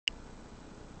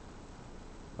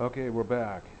Okay, we're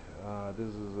back. This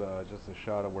is just a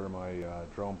shot of where my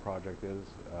drone project is.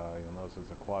 You'll notice it's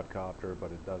a quadcopter,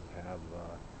 but it does have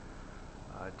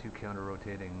two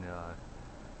counter-rotating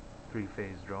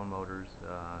three-phase drone motors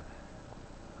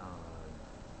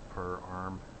per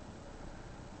arm.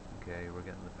 Okay, we're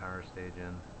getting the power stage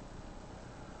in,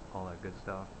 all that good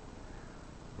stuff.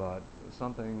 But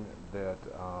something that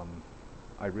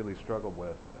I really struggled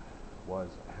with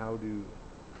was how do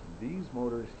these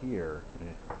motors here,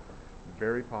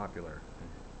 very popular,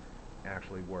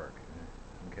 actually work.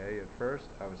 Okay, at first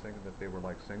I was thinking that they were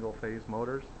like single phase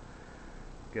motors.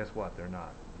 Guess what? They're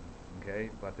not. Okay,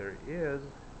 but there is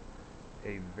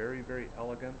a very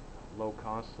elegant low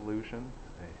cost solution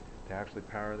to actually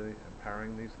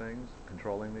powering these things,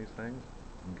 controlling these things.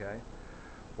 Okay,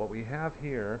 what we have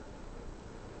here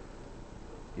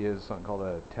is something called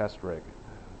a test rig.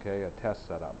 Okay, a test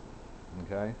setup.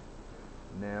 Okay,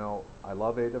 now I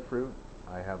love Adafruit.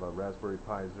 I have a Raspberry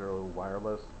Pi Zero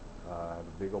wireless, I have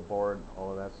a Beagle board,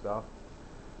 all of that stuff.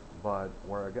 But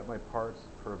where I get my parts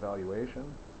for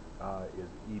evaluation is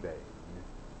eBay.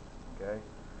 Okay,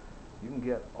 you can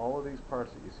get all of these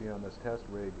parts that you see on this test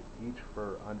rig each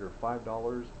for under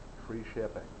 $5, free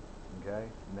shipping. Okay,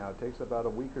 now it takes about a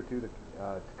week or two to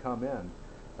come in.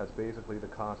 That's basically the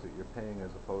cost that you're paying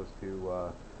as opposed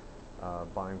to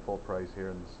buying full price here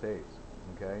in the States.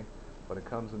 Okay, but it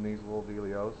comes in these little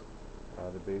dealios.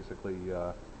 They're basically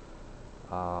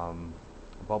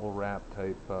bubble wrap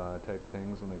type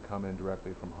things, and they come in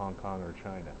directly from Hong Kong or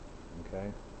China.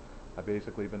 Okay, I've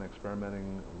basically been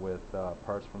experimenting with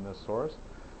parts from this source,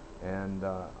 and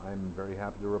I'm very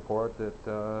happy to report that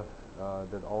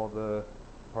that all of the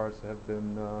parts have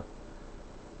been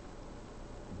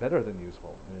better than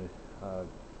useful,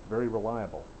 very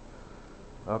reliable.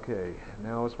 Okay,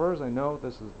 now as far as I know,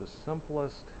 this is the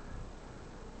simplest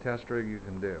test rig you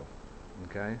can do.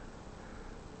 Okay,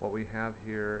 what we have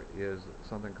here is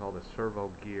something called a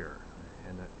servo gear,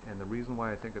 and the reason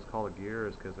why I think it's called a gear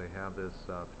is because they have this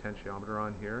potentiometer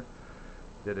on here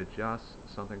that adjusts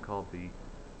something called the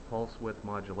pulse width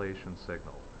modulation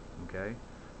signal. Okay,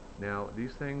 now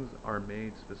these things are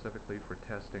made specifically for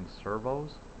testing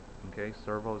servos. Okay,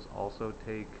 servos also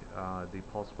take the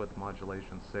pulse width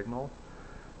modulation signal.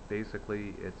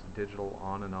 Basically, it's digital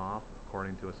on and off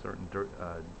according to a certain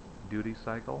duty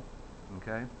cycle.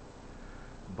 Okay,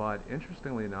 but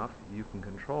interestingly enough, you can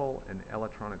control an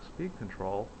electronic speed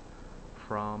control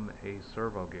from a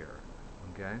servo gear.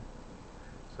 Okay,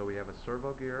 so we have a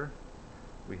servo gear,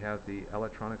 we have the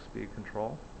electronic speed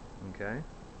control. Okay,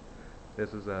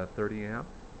 this is a 30 amp,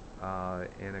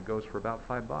 and it goes for about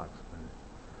 $5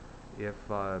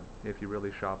 if you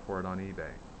really shop for it on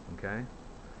eBay. Okay,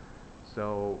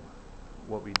 so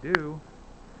what we do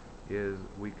is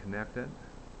we connect it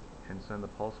and send the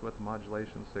pulse width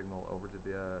modulation signal over to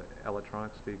the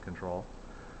electronic speed control.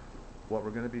 What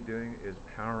we're going to be doing is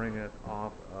powering it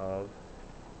off of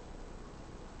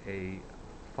a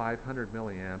 500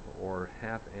 milliamp or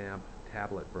half amp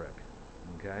tablet brick.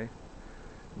 Okay,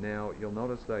 now you'll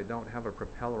notice that I don't have a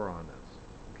propeller on this.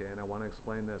 Okay, and I want to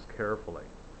explain this carefully.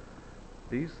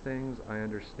 These things I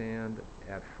understand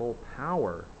at full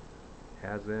power,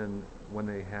 as in when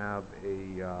they have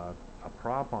a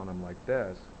prop on them like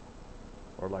this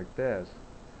or like this,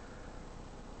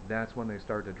 that's when they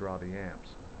start to draw the amps.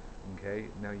 Okay,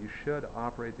 now you should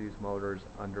operate these motors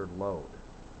under load.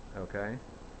 Okay,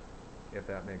 if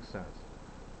that makes sense.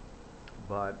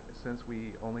 But since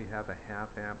we only have a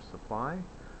half amp supply,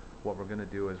 what we're going to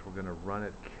do is we're going to run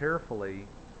it carefully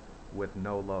with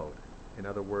no load. In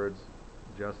other words,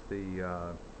 just the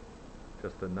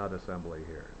nut assembly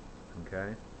here.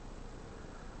 Okay,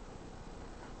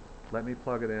 let me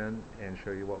plug it in and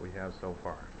show you what we have so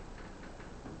far.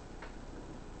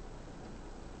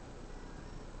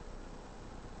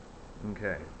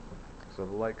 Okay, so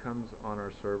the light comes on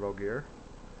our servo gear.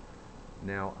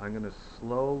 Now I'm going to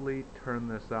slowly turn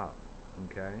this up.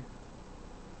 Okay,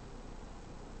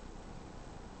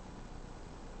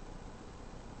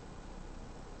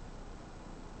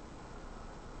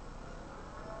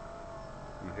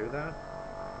 you hear that?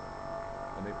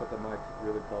 Let me put the mic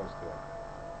really close to it.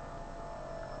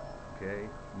 Okay,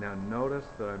 now notice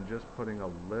that I'm just putting a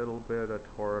little bit of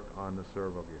torque on the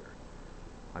servo gear.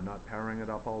 I'm not powering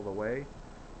it up all the way.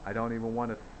 I don't even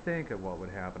want to think of what would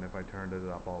happen if I turned it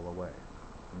up all the way.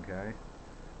 Okay,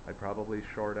 I'd probably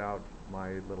short out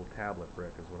my little tablet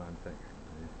brick is what I'm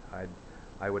thinking.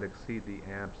 I would exceed the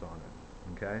amps on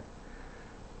it. Okay,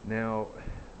 now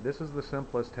this is the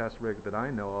simplest test rig that I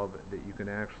know of that you can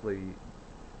actually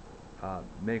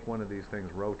make one of these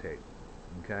things rotate.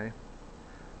 Okay,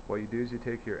 what you do is you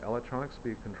take your electronic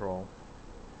speed control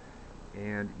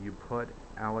and you put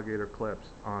alligator clips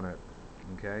on it,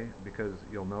 okay? Because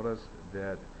you'll notice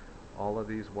that all of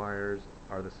these wires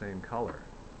are the same color,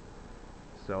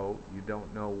 so you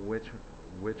don't know which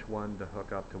one to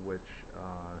hook up to which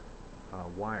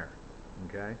wire,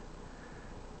 okay?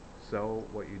 So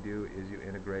what you do is you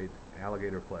integrate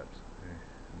alligator clips,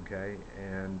 okay?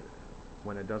 And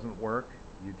when it doesn't work,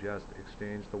 you just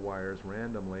exchange the wires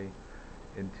randomly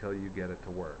until you get it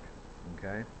to work,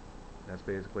 okay? That's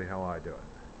basically how I do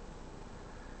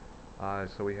it.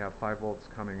 So we have 5 volts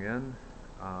coming in.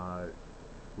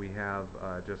 We have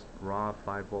just raw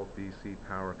 5 volt DC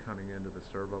power coming into the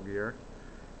servo gear,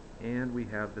 and we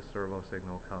have the servo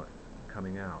signal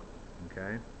coming out,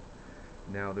 okay?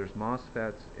 Now there's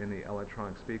MOSFETs in the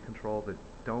electronic speed control that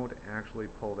don't actually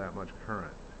pull that much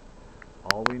current.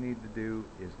 All we need to do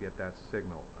is get that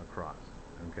signal across,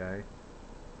 okay?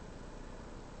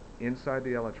 Inside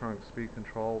the electronic speed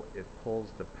control, it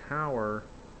pulls the power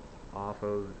off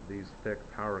of these thick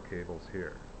power cables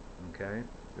here, okay?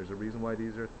 There's a reason why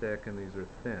these are thick and these are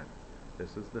thin.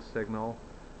 This is the signal.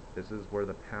 This is where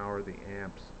the power, the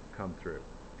amps, come through,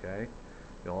 okay?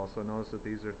 You'll also notice that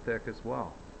these are thick as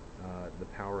well. The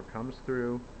power comes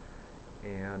through,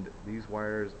 and these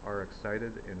wires are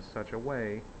excited in such a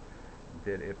way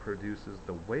that it produces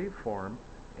the waveform,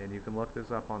 and you can look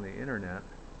this up on the internet,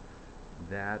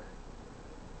 that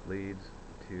leads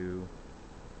to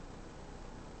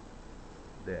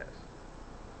this.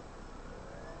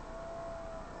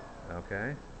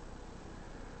 Okay?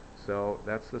 So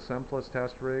that's the simplest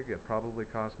test rig. It probably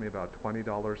cost me about $20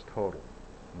 total,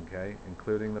 okay,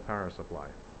 including the power supply.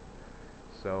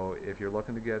 So if you're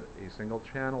looking to get a single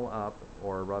channel up,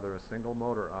 or rather a single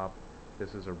motor up,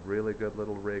 this is a really good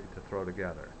little rig to throw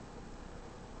together.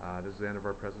 This is the end of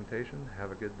our presentation.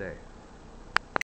 Have a good day.